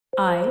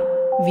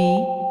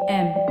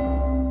IVM.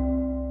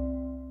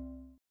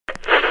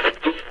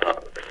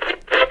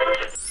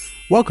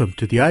 Welcome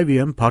to the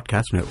IVM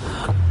Podcast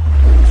Network.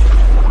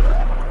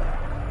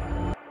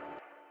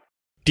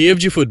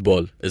 TFG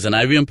Football is an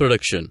IVM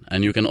production,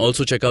 and you can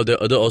also check out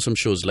their other awesome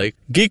shows like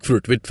Geek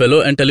Fruit with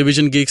fellow and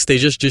television geeks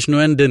Tejas,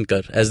 Jishnu and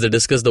Dinkar as they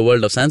discuss the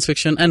world of science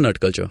fiction and nerd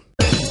culture.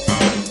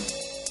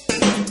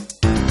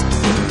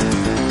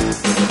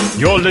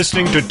 You're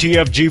listening to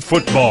TFG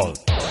Football.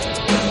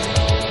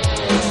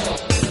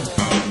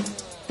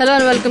 Hello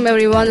and welcome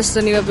everyone. This is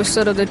a new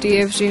episode of the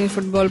TFG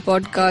Football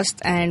Podcast,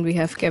 and we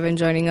have Kevin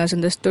joining us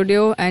in the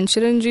studio and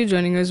Chiranjeev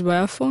joining us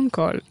via phone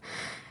call.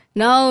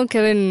 Now,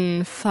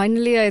 Kevin,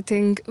 finally, I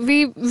think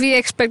we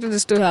expected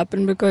this to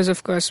happen because,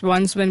 of course,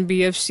 once when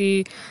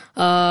BFC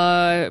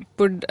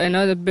put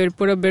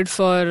a bid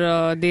for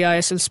the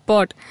ISL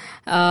spot,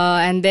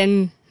 and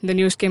then the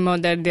news came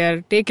out that they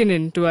are taken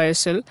into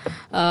ISL.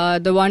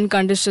 The one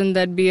condition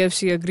that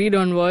BFC agreed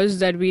on was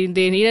that they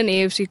need an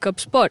AFC Cup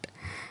spot.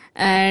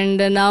 And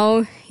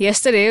now,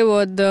 yesterday,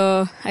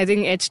 I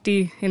think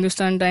HT,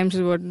 Hindustan Times,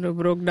 is what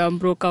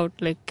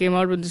came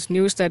out with this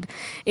news that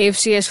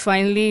AFC has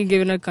finally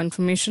given a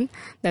confirmation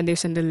that they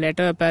sent a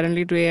letter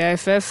apparently to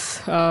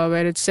AIFF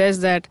where it says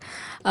that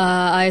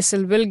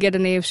ISL will get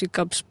an AFC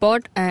Cup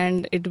spot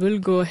and it will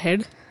go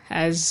ahead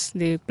as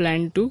they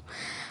planned to.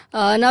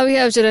 Now we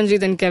have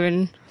Chiranjeev and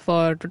Kevin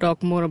to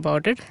talk more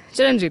about it.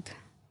 Chiranjeev,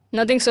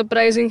 nothing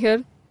surprising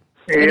here.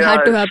 It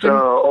had to happen.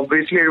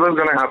 Obviously, it was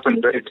going to happen,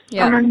 right?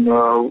 Yeah. I mean,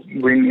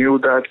 we knew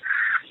that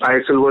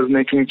ISL was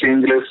making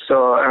changes,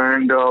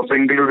 and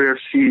Bengaluru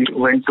FC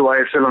went to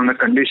ISL on the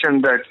condition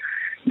that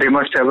they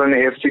must have an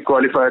AFC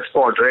qualifier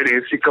spot, right?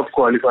 AFC Cup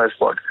qualifier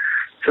spot.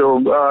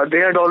 So they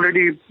had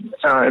already,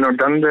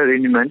 done the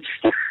arrangements,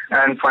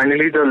 and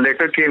finally the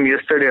letter came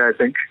yesterday, I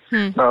think,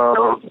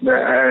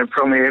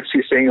 from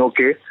AFC saying,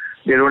 okay,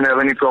 they don't have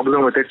any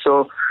problem with it.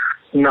 So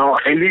now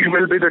I-League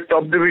will be the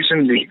top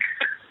division league.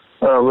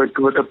 With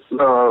the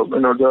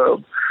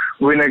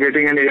winner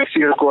getting an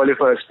AFCL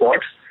qualifier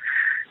spot.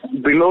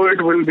 Below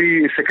it will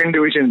be second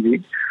division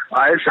league.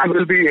 ISL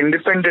will be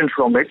independent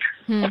from it.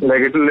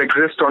 Like it will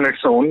exist on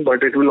its own,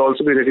 but it will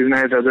also be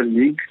recognized as a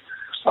league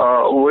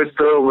with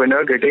the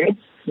winner getting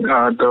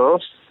the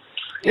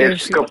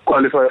AFC Cup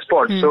qualifier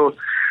spot. So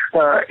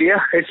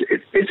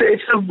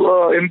it's a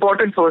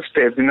important first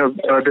step.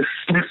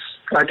 This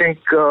I think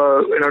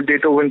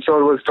Dato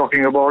Windsor was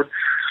talking about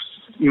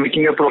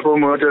making a proper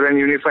merger and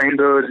unifying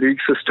the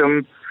league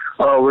system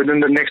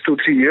within the next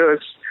 2-3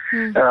 years.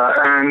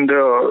 And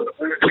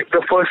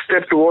the first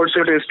step towards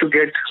it is to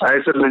get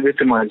ISL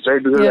legitimized,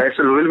 right? Because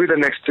ISL will be the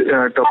next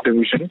top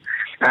division.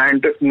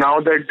 And now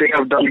that they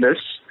have done this,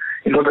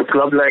 the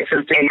club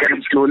license thing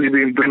can slowly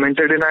be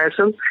implemented in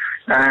ISL,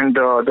 and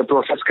the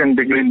process can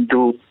begin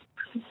to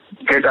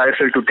get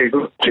ISL to take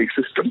over the league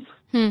system.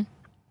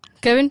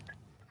 Kevin,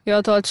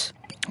 your thoughts?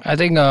 I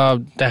think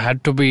there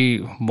had to be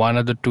one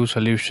of the two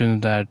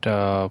solutions that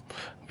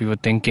we were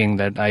thinking,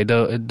 that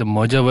either the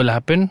merger will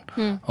happen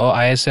or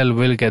ISL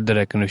will get the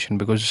recognition,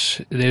 because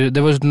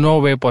there was no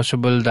way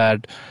possible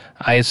that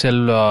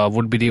ISL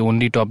would be the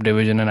only top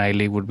division and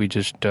I-League would be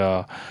just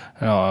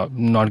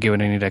not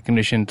given any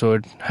recognition. So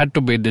it had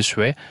to be this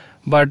way.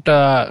 But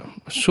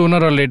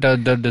sooner or later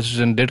the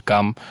decision did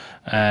come,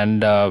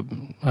 and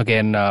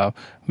again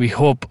we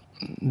hope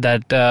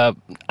that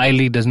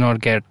I-League does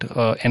not get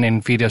an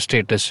inferior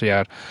status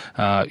here,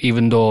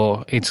 even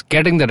though it's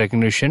getting the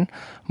recognition,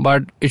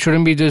 but it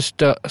shouldn't be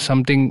just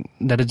something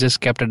that is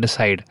just kept at the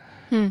side.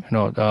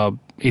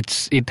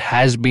 It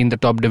has been the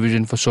top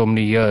division for so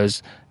many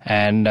years,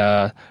 and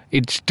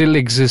it still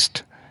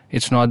exists.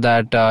 It's not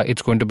that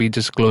it's going to be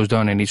just closed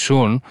down any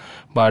soon,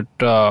 but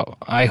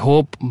I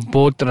hope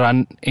both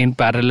run in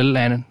parallel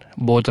and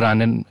both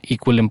run in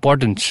equal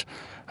importance.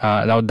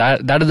 Now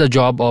that is the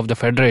job of the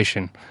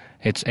federation.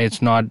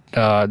 It's not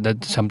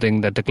that's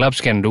something that the clubs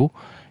can do.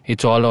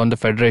 It's all on the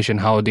federation,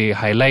 how they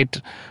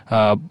highlight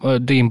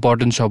the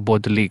importance of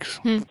both the leagues.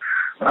 And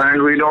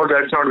we know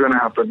that's not going to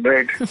happen,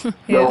 right?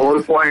 The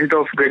whole point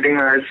of getting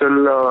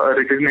ISL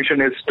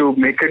recognition is to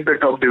make it the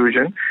top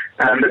division.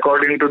 And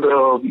according to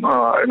the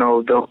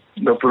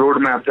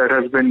roadmap that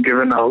has been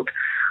given out,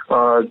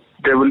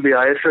 there will be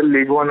ISL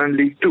League 1 and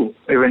League 2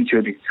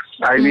 eventually.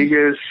 I-League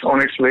is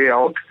on its way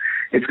out.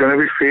 It's going to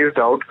be phased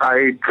out.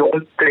 I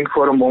don't think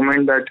for a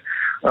moment that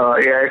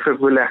AIFF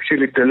will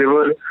actually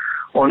deliver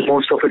on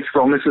most of its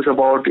promises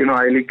about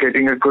I-League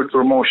getting a good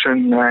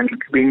promotion and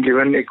being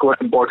given equal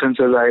importance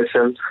as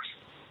ISL.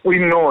 We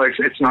know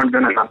it's not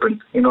going to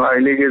happen.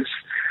 I-League is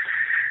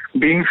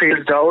being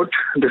phased out.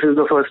 This is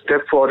the first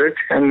step for it,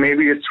 and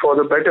maybe it's for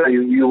the better.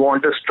 You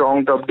want a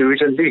strong top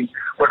division league,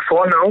 but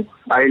for now,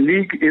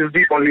 I-League is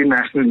the only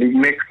national league.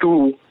 Make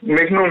no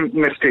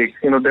mistake.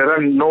 There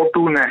are no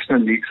two national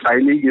leagues.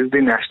 I-League is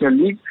the national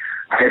league.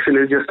 ISL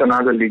is just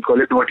another league. Call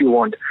it what you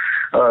want.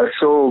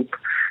 For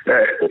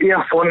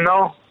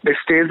now, it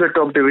stays the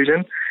top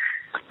division.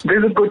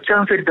 There's a good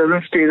chance it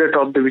doesn't stay the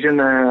top division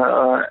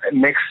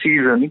next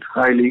season,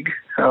 I-League.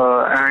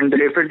 and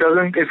if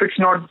it's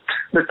not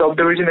the top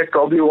division, it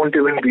probably won't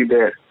even be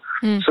there.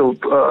 So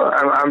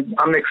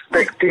I'm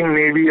expecting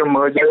maybe a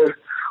merger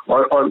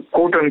or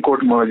quote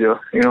unquote merger.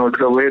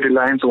 The way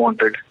Reliance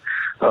wanted.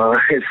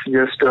 It's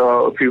just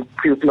a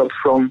few clubs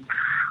from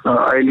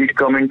I-League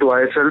coming to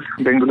ISL.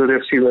 Bengaluru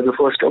FC were the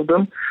first of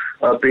them.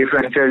 Pay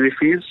franchisee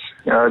fees.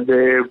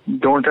 They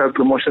don't have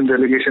promotion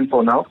delegation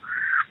for now.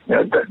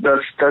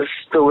 That's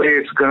the way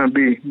it's gonna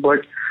be.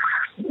 But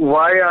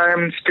why I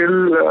am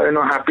still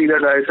happy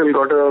that ISL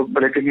got a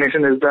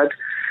recognition is that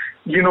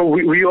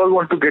we all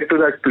want to get to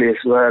that place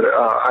where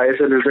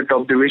ISL is the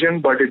top division,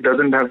 but it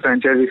doesn't have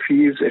franchisee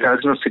fees. It has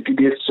no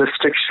city-based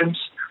restrictions,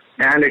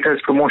 and it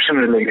has promotion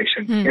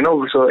relegation.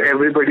 So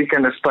everybody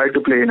can aspire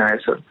to play in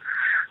ISL.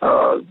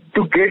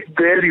 To get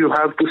there, you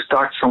have to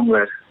start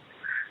somewhere.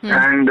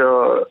 And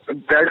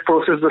that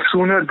process, the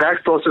sooner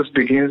that process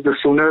begins, the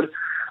sooner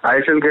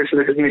ISL gets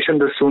recognition,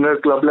 the sooner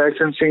club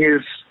licensing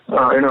is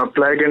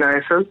applied in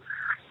ISL,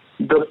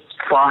 the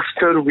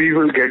faster we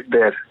will get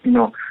there,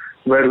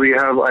 where we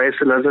have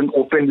ISL as an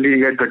open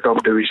league at the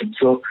top division.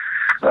 So,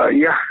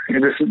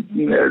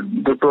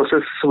 the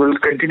process will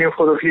continue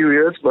for a few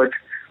years, but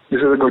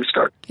this is a good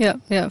start.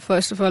 Yeah.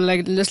 First of all,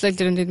 just like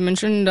Chiranjit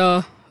mentioned,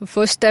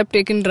 first step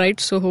taken right.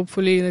 So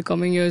hopefully in the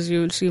coming years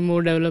you will see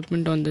more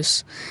development on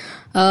this.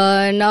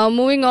 Now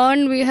moving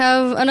on, we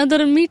have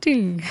another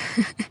meeting.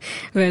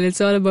 Well,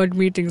 it's all about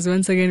meetings.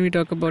 Once again, we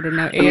talk about it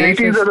now.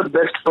 Meetings are the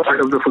best part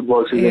of the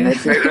football season. Yeah.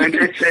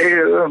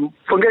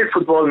 Forget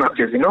football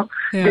matches,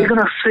 They're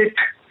going to sit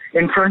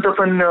in front of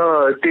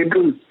a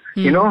table.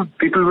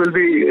 People will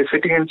be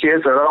sitting in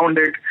chairs around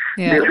it.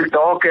 Yeah. They will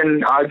talk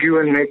and argue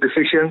and make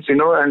decisions,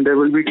 and there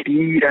will be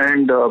tea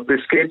and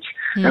biscuits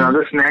and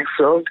other snacks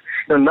served.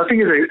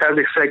 Nothing is as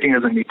exciting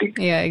as a meeting.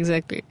 Yeah,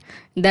 exactly.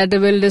 That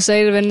will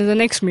decide when is the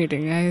next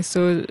meeting.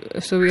 So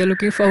we are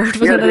looking forward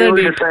for another they will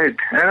date. decide,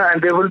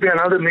 and there will be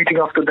another meeting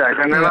after that,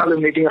 and another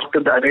meeting after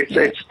that.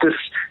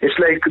 It's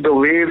like the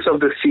waves of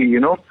the sea.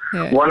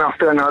 Yeah. One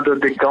after another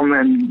they come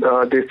and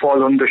they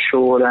fall on the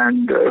shore,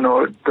 and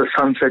the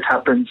sunset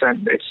happens,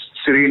 and it's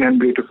serene and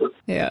beautiful.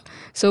 Yeah.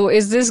 So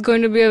is this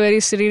going to be a very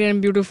serene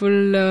and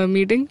beautiful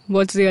meeting?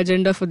 What's the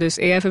agenda for this?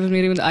 AIFF is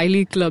meeting with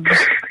I-League clubs.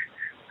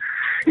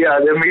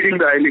 Yeah, they're meeting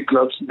the I-League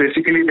clubs.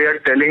 Basically, they are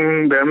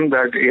telling them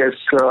that yes,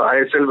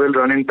 ISL will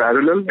run in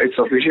parallel. It's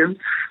official.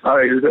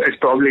 They're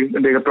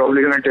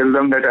probably going to tell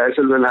them that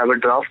ISL will have a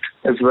draft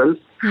as well.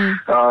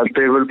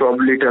 They will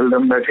probably tell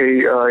them that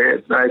hey,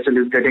 ISL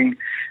is getting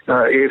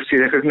AFC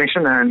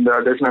recognition, and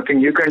there's nothing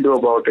you can do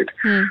about it.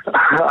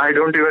 I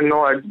don't even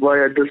know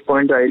why at this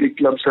point the I-League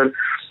clubs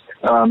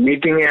are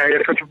meeting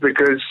AIFF,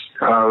 because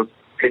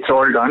it's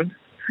all done.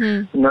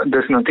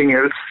 There's nothing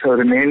else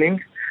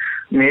remaining.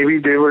 Maybe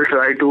they will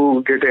try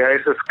to get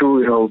AIFF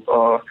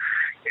to,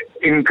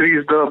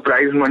 increase the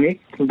prize money,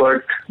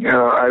 but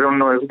I don't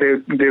know if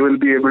they will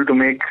be able to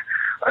make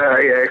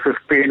AIFF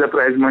pay the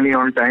prize money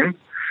on time.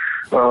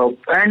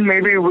 And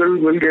maybe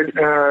we'll get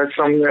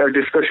some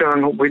discussion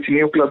on which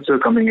new clubs are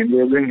coming in. We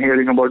have been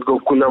hearing about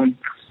Gokulam,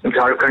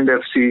 Jharkhand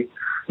FC.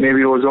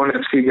 Maybe Ozone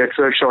FC gets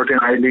a shot in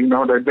I-League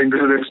now that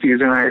Bengaluru FC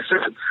is in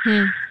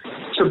ISL.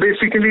 So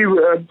basically,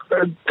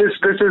 this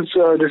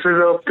is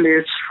a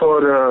place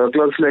for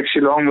clubs like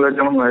Shillong,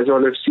 Lajong,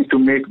 Aizawl FC to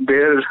make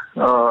their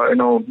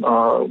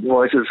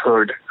voices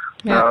heard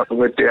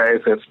with the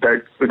IFF.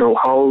 That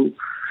how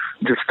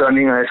just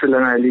turning ISL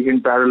and I-League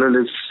in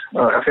parallel is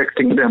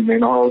affecting them.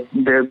 How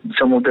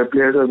some of their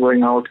players are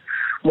going out.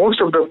 Most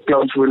of the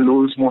clubs will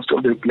lose most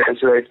of their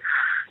players, right?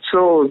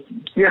 So,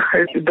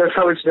 that's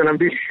how it's going to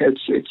be.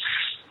 It's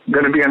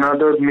going to be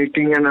another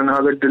meeting and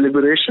another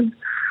deliberation.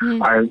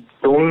 I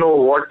don't know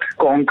what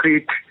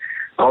concrete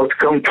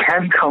outcome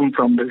can come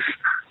from this.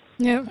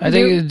 Yeah, I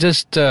think it's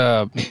just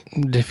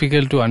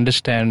difficult to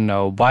understand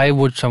why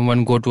would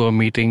someone go to a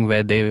meeting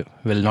where they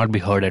will not be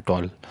heard at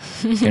all?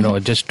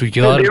 Just to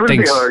hear they will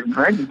things. Be heard,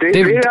 right?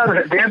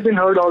 They have been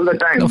heard all the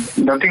time.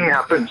 Nothing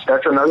happens.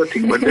 That's another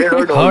thing. But they're heard all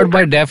the time. Heard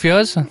by deaf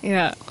ears?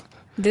 Yeah.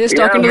 They're just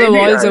talking to the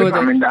walls over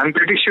there. I'm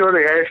pretty sure the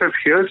AIFF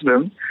hears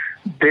them.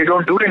 They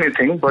don't do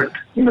anything, but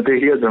they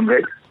hear them,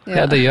 right?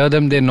 Yeah, they hear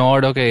them, they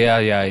nod, okay,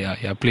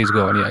 yeah, please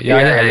go on,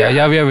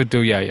 yeah, we are with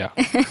you, yeah.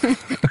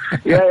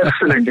 Yeah,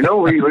 excellent.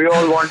 We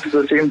all want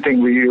the same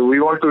thing. We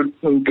want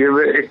to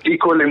give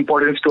equal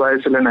importance to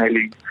ISL and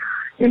I-League,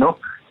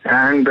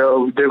 and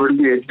there will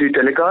be HD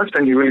telecast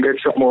and you will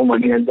get some more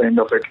money at the end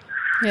of it.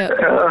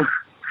 Yeah.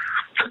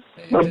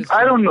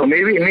 I don't know.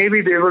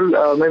 Maybe they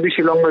will. Maybe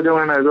Shillong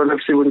Lajong and Aizawl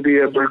FC will be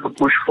able to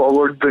push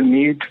forward the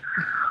need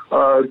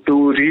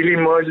to really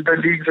merge the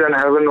leagues and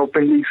have an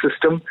open league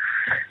system.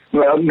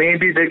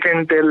 Maybe they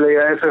can tell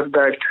AIFF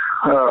that,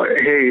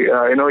 hey,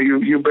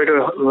 you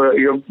better,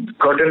 you've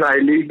gotten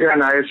I-League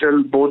and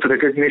ISL both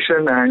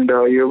recognition, and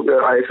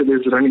ISL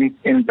is running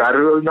in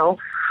parallel now.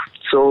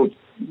 So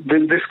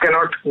this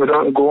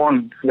cannot go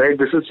on, right?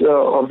 This is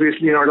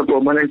obviously not a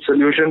permanent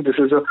solution. This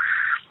is a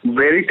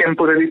very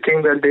temporary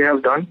thing that they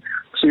have done.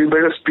 So you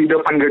better speed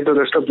up and get the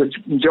rest of the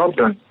job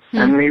done.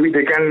 And maybe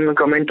they can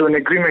come into an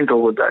agreement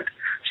over that.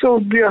 So,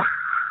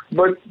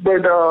 but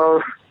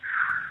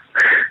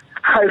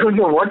I don't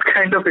know what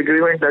kind of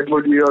agreement that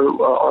would be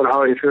or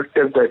how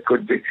effective that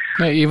could be.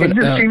 Even it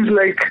just seems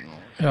like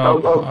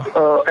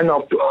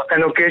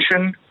an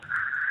occasion.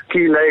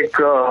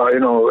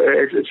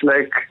 It's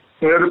like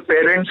the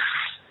parents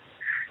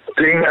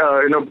playing.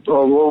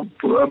 वो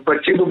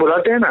बच्चे को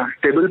बुलाते हैं ना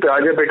table पे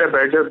आजा बेटा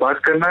बैठ जा बात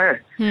करना है,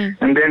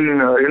 and then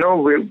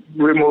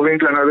we're moving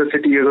to another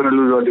city. You're going to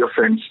lose all your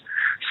friends.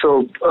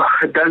 So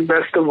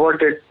that's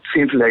what it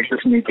seems like,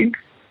 this meeting.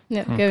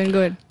 Yeah, Kevin, go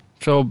ahead.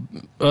 So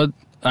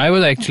I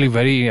was actually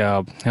very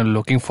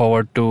looking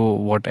forward to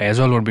what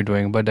Aizawl would be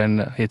doing, but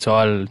then it's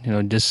all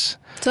just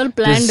it's all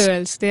planned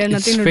duels. They have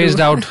nothing to do. It's phased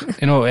out.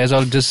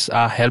 Aizawl just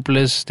are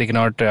helpless. They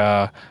cannot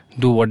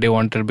do what they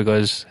wanted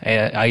because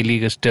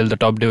I-League is still the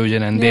top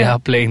division and they are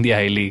playing the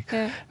I-League.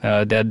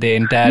 Yeah. The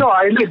entire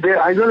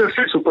Aizawl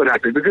FC is super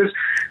happy because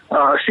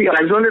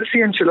Aizawl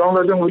FC and Shillong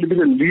Lajong will be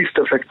the least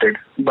affected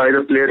by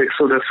the player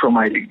exodus from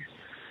I-League.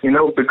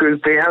 Because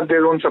they have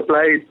their own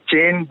supply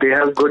chain, they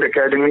have good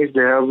academies,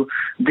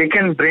 they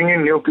can bring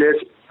in new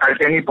players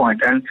at any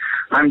point. And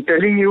I'm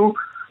telling you,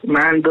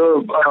 man,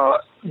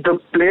 the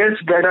players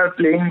that are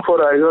playing for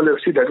Aizawl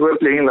FC that were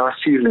playing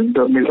last season,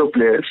 the Mizo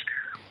players,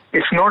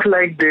 it's not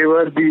like they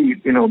were the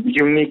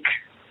unique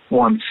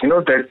ones.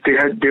 That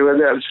they were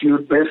the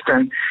absolute best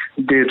and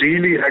they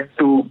really had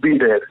to be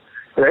there,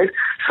 right?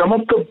 Some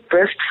of the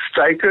best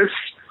strikers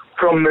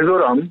from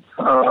Mizoram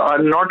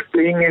are not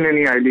playing in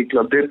any I-League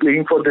club. They're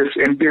playing for this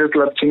NPL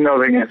club,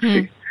 Chingaweng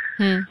FC.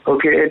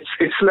 Okay,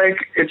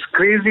 it's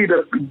crazy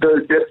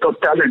the depth of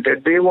talent.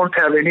 They won't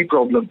have any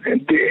problem.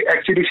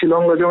 Actually,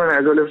 Shillong Lajong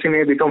and Aizawl FC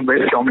may become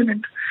very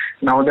dominant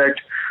now that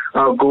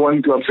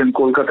Goan clubs and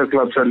Kolkata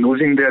clubs are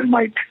losing their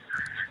might.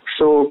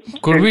 So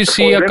could we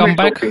see a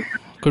comeback? Okay.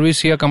 Could we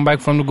see a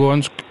comeback from the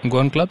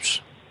Goan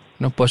clubs?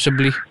 No,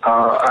 possibly.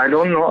 I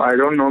don't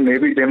know.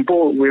 Maybe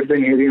Dempo. We've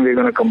been hearing they're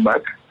going to come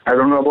back. I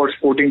don't know about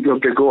Sporting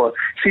Club de Goa.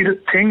 See, the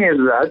thing is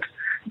that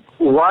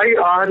why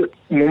are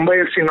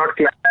Mumbai FC not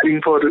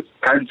clamoring for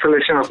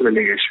cancellation of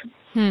relegation?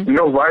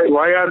 Why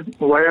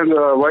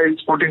is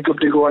Sporting Club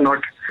de Goa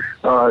not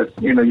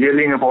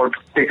yelling about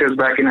take us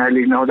back in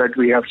I-League now that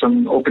we have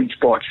some open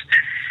spots?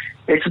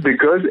 It's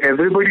because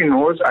everybody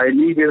knows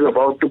I-League is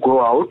about to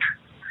go out,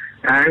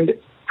 and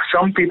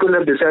some people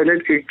have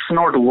decided it's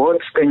not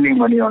worth spending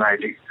money on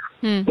I-League.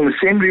 The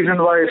same reason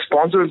why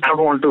sponsors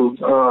don't want to,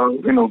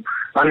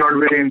 are not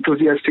very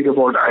enthusiastic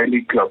about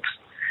I-League clubs.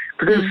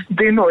 Because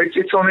they know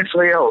it's on its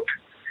way out.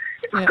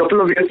 A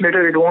couple of years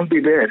later, it won't be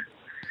there.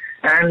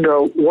 And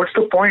what's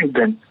the point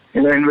then,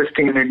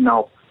 investing in it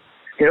now?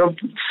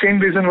 Same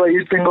reason why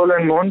East Bengal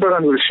and Mohun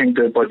Bagan will shrink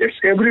their budgets.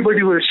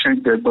 Everybody will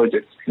shrink their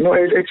budgets.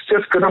 It's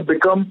just going to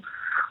become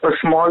a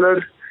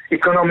smaller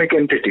economic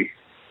entity.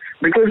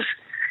 Because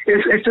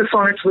it's just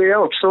on its way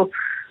out. So,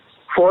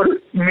 for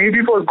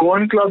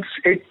Goan clubs,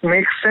 it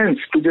makes sense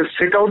to just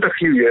sit out a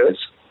few years,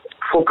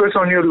 focus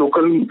on your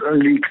local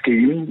league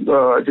team,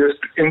 just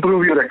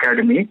improve your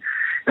academy,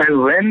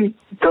 and when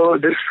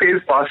this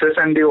phase passes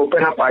and they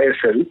open up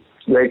ISL,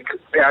 like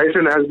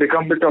ISL has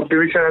become the top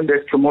division and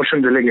there's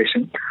promotion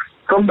relegation,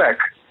 come back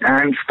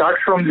and start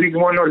from League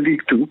 1 or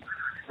League 2,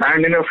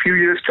 and in a few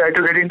years try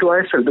to get into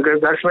ISL because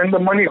that's when the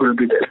money will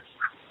be there,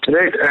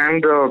 right?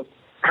 And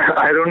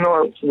I don't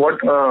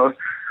know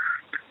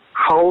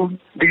how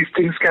these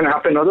things can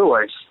happen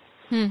otherwise.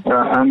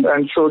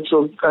 And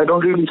so I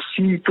don't really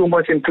see too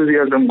much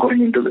enthusiasm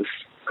going into this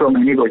from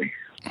anybody.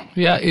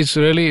 Yeah, it's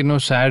really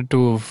sad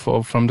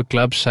from the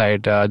club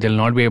side. They'll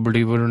not be able to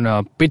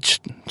even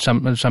pitch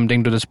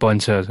something to the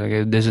sponsors.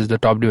 Okay, this is the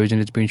top division.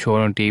 It's been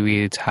shown on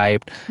TV. It's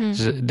hyped.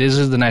 This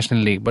is the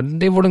National League, but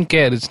they wouldn't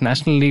care. It's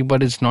National League,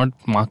 but it's not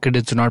marketed.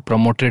 It's not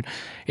promoted.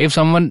 If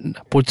someone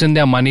puts in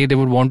their money, they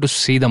would want to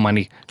see the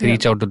money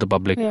reach out to the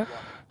public. Yeah.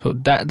 So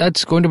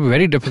that's going to be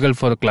very difficult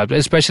for the clubs,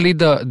 especially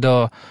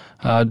the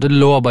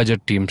lower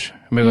budget teams,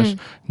 because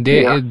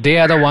they are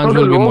the ones who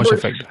will be most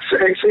affected.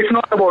 It's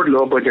not about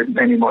low budget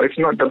anymore. It's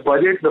not the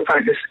budget. The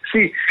fact is,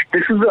 see,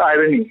 this is the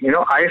irony.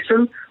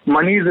 ISL,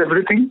 money is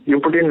everything. You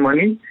put in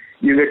money,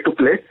 you get to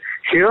play.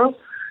 Here,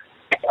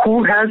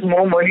 who has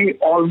more money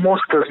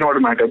almost does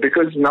not matter,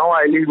 because now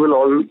I-League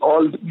will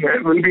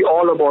be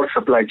all about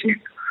supply chain.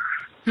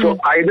 So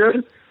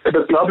either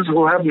the clubs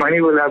who have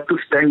money will have to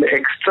spend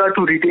extra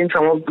to retain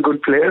some of the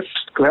good players,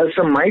 to have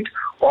some might,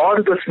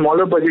 or the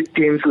smaller budget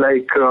teams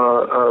like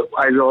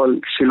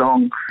Aizawl,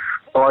 Shillong,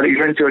 or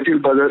even Churchill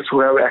Brothers,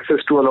 who have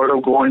access to a lot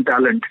of Goan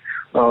talent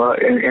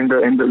in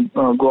the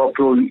Goa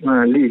Pro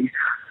League,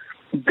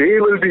 they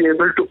will be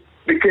able to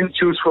pick and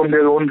choose from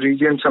their own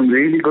region some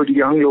really good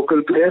young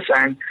local players,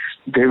 and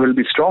they will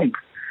be strong,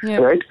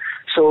 right?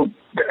 So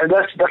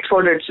that's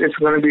what it's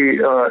going to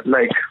be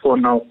like for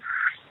now.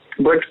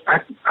 But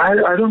I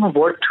don't know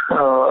what,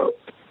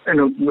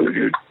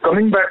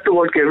 coming back to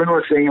what Kevin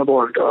was saying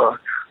about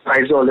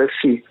Aizawl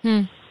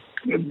FC,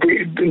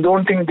 they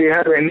don't think they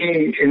have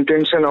any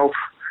intention of,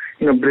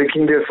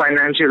 breaking their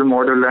financial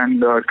model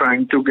and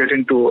trying to get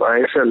into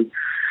ISL.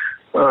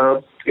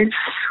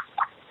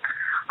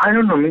 I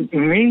don't know,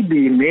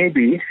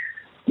 maybe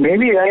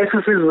maybe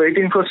ISF is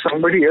waiting for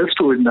somebody else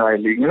to win the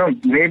I-League.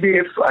 Maybe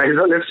if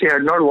Aizawl FC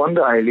had not won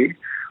the I-League,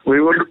 we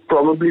would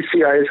probably see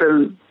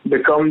ISL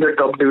become the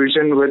top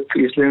division with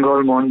East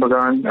Bengal, Mohun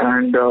Bagan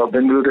and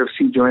Bengaluru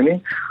FC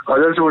joining.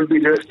 Others would be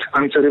just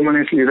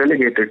unceremoniously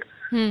relegated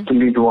to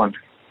League One.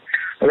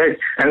 Right?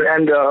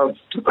 And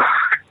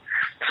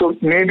so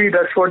maybe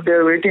that's what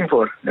they're waiting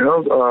for.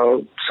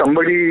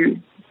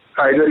 Somebody,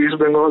 either East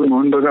Bengal,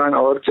 Mohun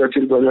Bagan or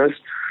Churchill Brothers,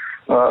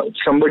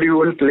 somebody who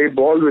will play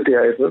ball with the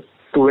ISF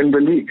to win the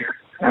league.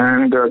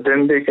 And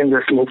then they can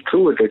just move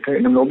through with it.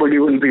 Nobody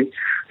will be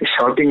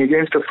shouting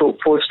against a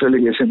forced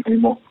relegation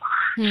anymore.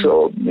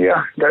 So,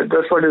 yeah,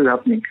 that's what is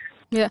happening.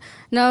 Yeah.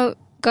 Now,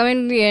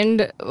 coming to the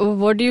end,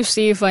 what do you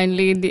see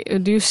finally?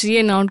 Do you see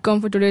an outcome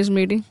for today's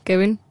meeting,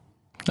 Kevin?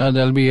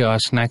 There'll be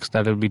snacks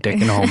that will be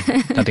taken home.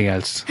 Nothing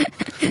else.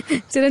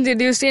 Chiranjeev,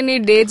 do you see any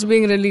dates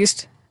being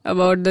released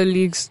about the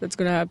leagues that's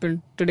going to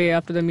happen today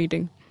after the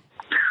meeting?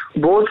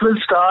 Both will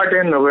start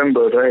in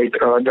November, right?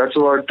 That's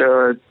what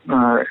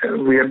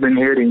we have been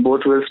hearing.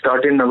 Both will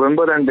start in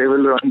November and they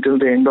will run until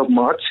the end of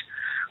March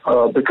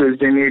because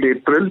they need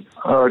April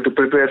to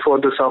prepare for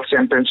the SAF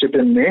Championship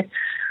in May.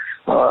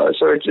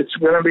 So it's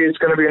gonna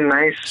be a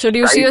nice. So do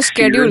you see a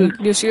schedule? Season.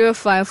 Do you see a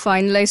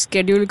finalized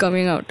schedule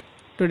coming out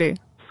today?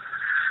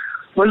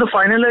 Well, the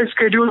finalized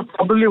schedule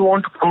probably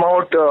won't come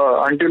out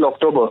until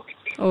October.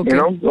 Okay.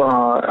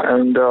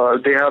 And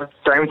they have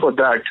time for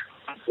that.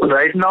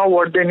 Right now,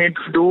 what they need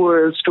to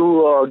do is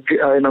to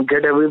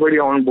get everybody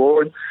on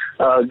board,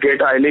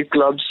 get I-League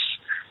clubs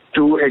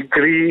to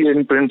agree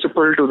in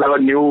principle to the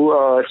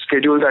new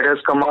schedule that has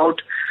come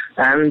out,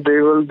 and they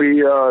will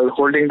be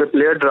holding the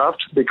player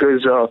draft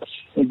because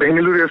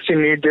Bengaluru FC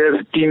need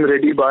their team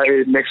ready by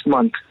next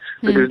month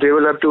because they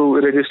will have to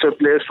register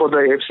players for the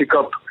AFC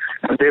Cup.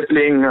 And they're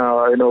playing,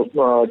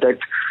 that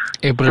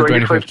April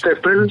 21st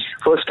April,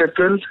 1st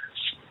April.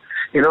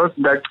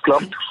 That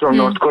club from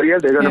North Korea,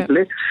 they're going to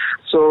play.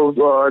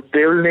 So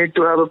they will need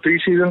to have a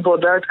pre-season for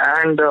that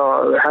and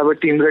have a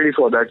team ready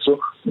for that. So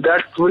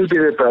that will be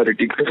their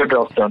priority, get the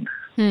draft done.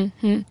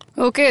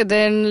 Okay,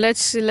 then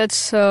let's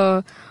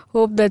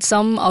hope that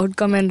some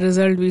outcome and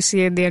result we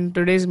see at the end of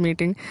today's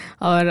meeting,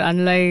 or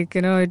unlike,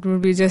 it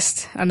would be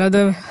just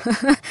another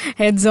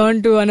heads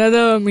on to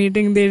another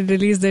meeting. They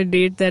release the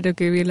date that,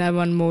 okay, we'll have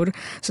one more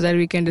so that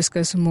we can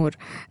discuss more.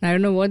 And I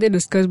don't know what they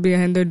discuss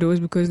behind the doors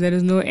because there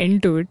is no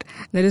end to it.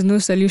 There is no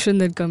solution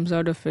that comes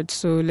out of it.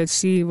 So let's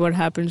see what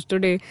happens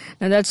today.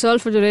 Now that's all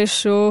for today's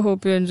show.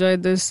 Hope you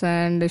enjoyed this.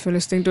 And if you're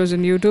listening to us on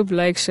YouTube,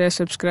 like, share,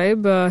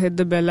 subscribe, hit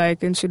the bell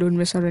icon so you don't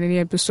miss out on any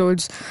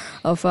episodes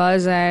of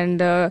ours.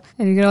 And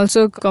you can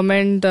also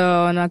comment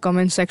on our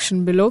comment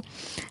section below.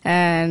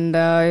 And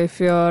if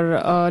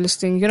you're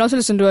listening, you can also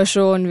listen to our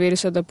show on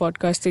various other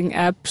podcasting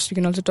apps. You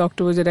can also talk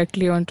to us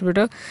directly on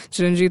Twitter.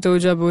 Chiranjeev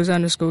Toja, Boza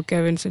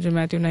 _Kevin, Sajid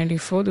Matthew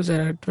 94. Those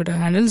are our Twitter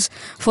handles.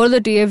 For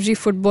the TFG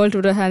Football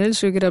Twitter handles,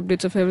 so you get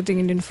updates of everything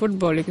Indian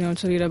football. You can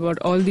also read about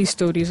all these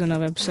stories on our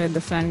website,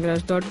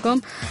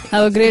 thefangarage.com.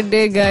 Have a great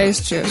day,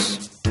 guys.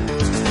 Cheers.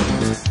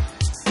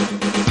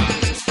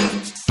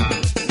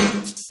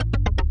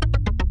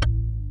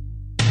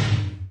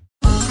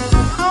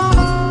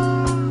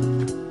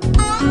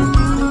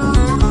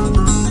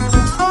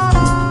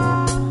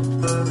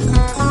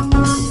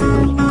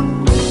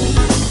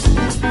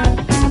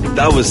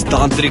 That was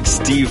Tantrik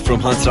Steve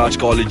from Hansraj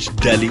College,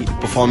 Delhi,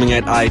 performing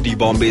at IIT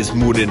Bombay's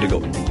Mood Indigo.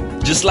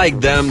 Just like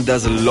them,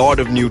 there's a lot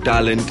of new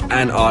talent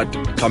and art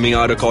coming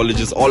out of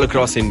colleges all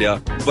across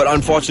India, but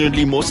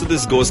unfortunately most of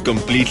this goes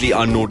completely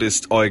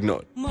unnoticed or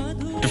ignored.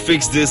 To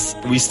fix this,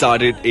 we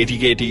started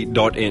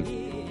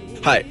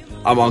ATKT.in. Hi,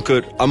 I'm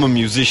Ankur, I'm a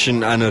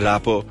musician and a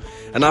rapper,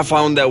 and I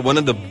found that one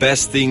of the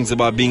best things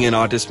about being an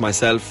artist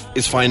myself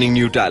is finding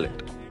new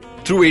talent.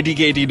 Through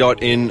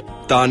ATKT.in,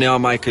 Tanya,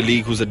 my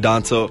colleague who's a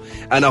dancer,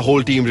 and our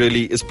whole team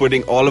really is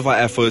putting all of our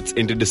efforts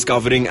into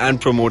discovering and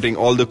promoting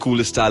all the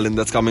coolest talent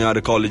that's coming out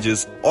of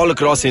colleges all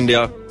across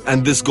India.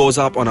 And this goes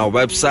up on our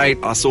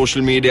website, our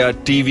social media,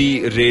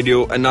 TV,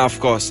 radio, and now, of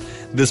course,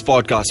 this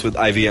podcast with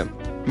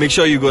IVM. Make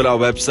sure you go to our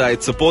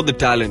website, support the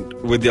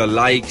talent with your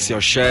likes, your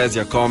shares,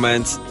 your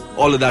comments.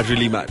 All of that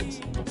really matters.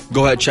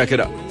 Go ahead, check it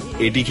out.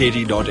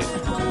 ATKT.in.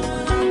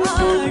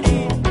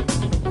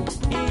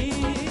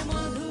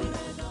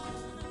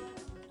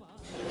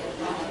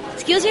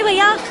 Excuse me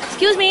भैया,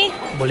 excuse me.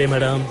 बोलिए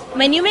madam.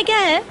 Menu में क्या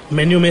है?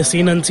 Menu में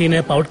scene unseen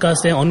है,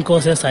 podcast है, on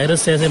course है,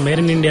 Cyrus है, made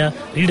in India,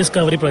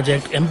 rediscovery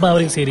project,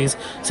 empowering series,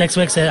 sex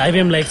wax है,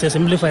 IVM लाइक्स है,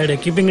 सिंप्लीफाइड है,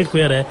 कीपिंग इट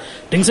क्वियर है,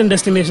 टिंग्स एंड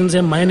डेस्टिनेशंस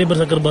है, माय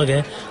नेबर जकरबर्ग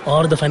है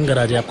और द फैन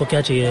गराज है. आपको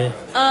क्या चाहिए?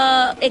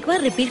 एक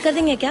बार रिपीट कर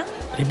देंगे क्या?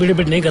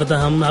 रिपीट नहीं करता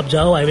हम. आप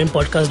जाओ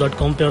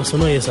IVMpodcast.com पे और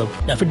सुनो ये सब,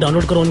 या फिर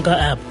डाउनलोड करो उनका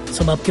ऐप,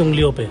 सब आपकी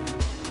उंगलियों पे.